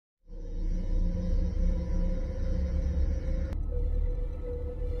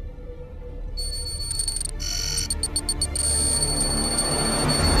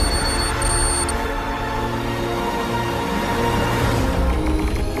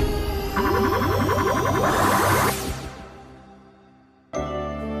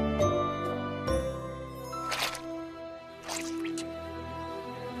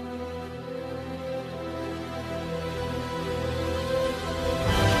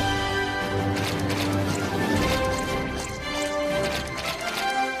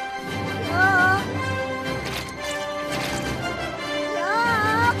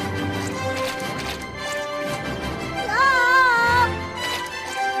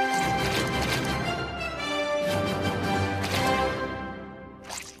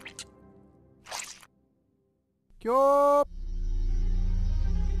Yup.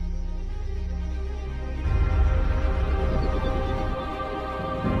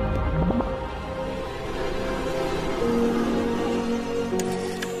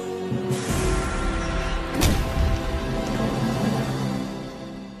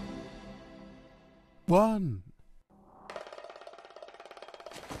 One.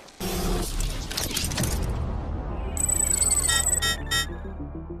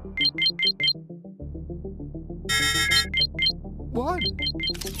 One.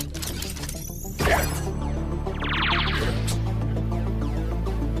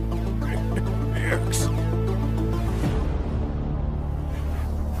 X.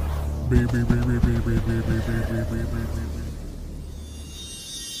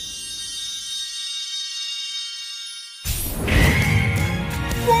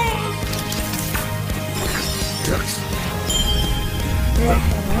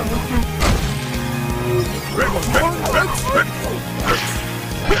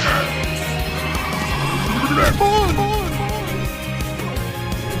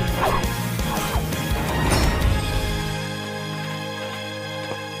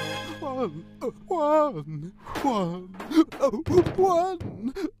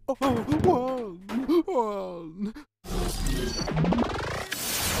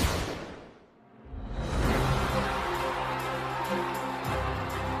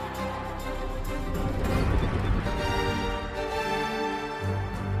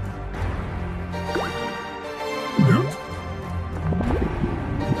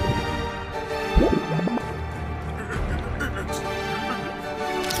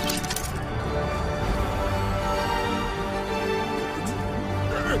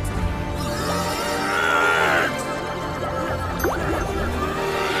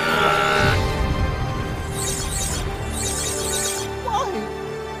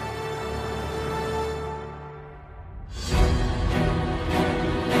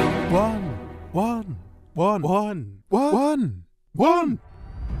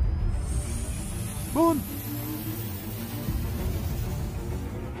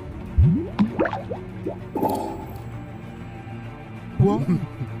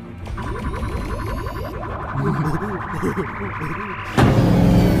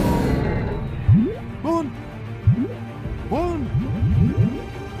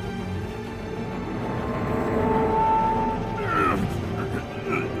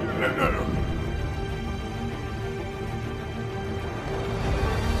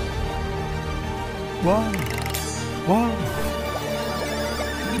 One.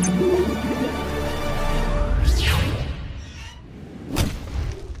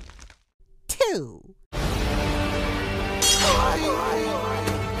 Two.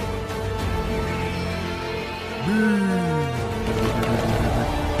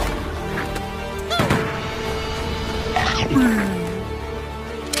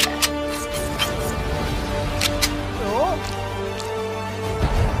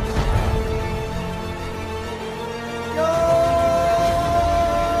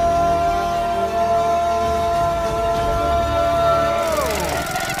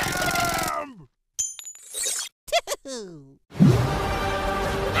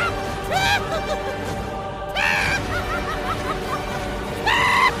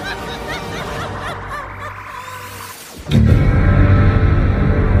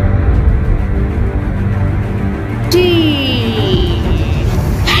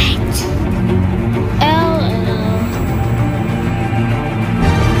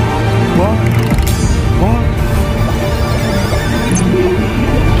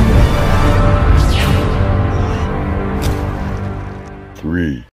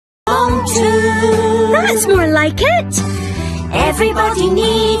 That's more like it. Everybody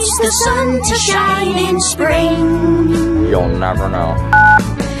needs the sun to shine in spring. You'll never know.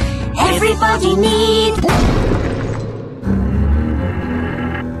 Everybody needs...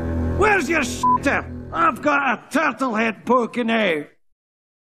 Where's your shitter? I've got a turtle head poking out.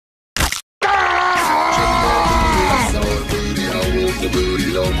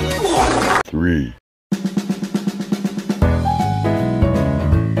 Three.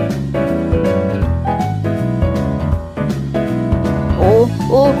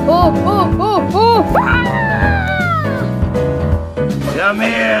 Come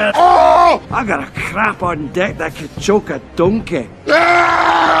here! Oh! I got a crap on deck that could choke a donkey.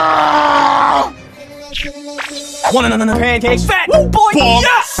 One another pancakes. Fat boy!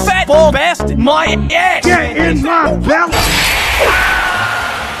 Yeah! Fat ball bastard! My ass! Get in my belt!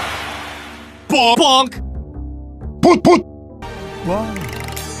 Bonk! Put!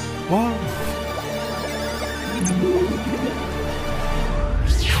 One.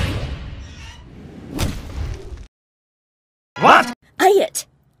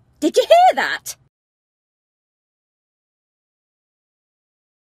 hear that?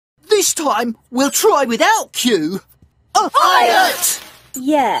 This time, we'll try without Q. Riot!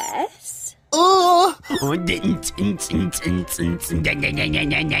 Yes?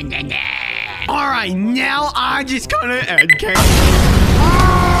 Alright, now I'm just gonna add